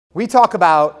We talk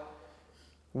about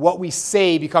what we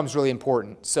say becomes really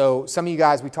important. So some of you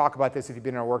guys, we talk about this if you've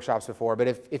been in our workshops before, but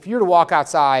if you were to walk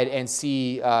outside and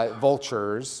see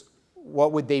vultures,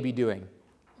 what would they be doing?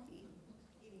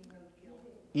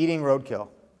 Eating roadkill.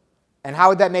 And how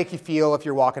would that make you feel if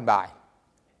you're walking by?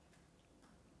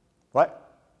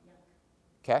 What?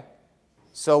 Okay.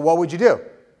 So what would you do?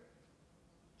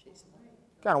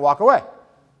 Kind of walk away.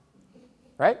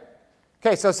 Right?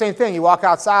 Okay, so same thing. You walk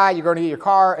outside, you're going to get your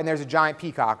car, and there's a giant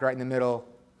peacock right in the middle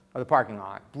of the parking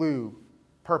lot. Blue,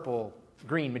 purple,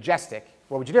 green, majestic.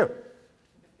 What would you do?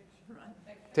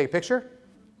 Take a picture?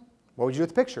 What would you do with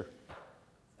the picture?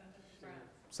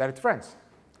 Send it to friends.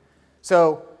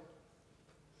 So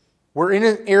we're in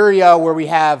an area where we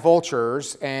have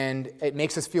vultures, and it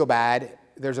makes us feel bad.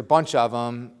 There's a bunch of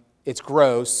them. It's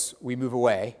gross. We move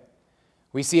away.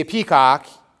 We see a peacock.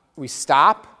 We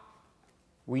stop.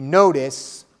 We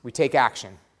notice. We take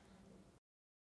action.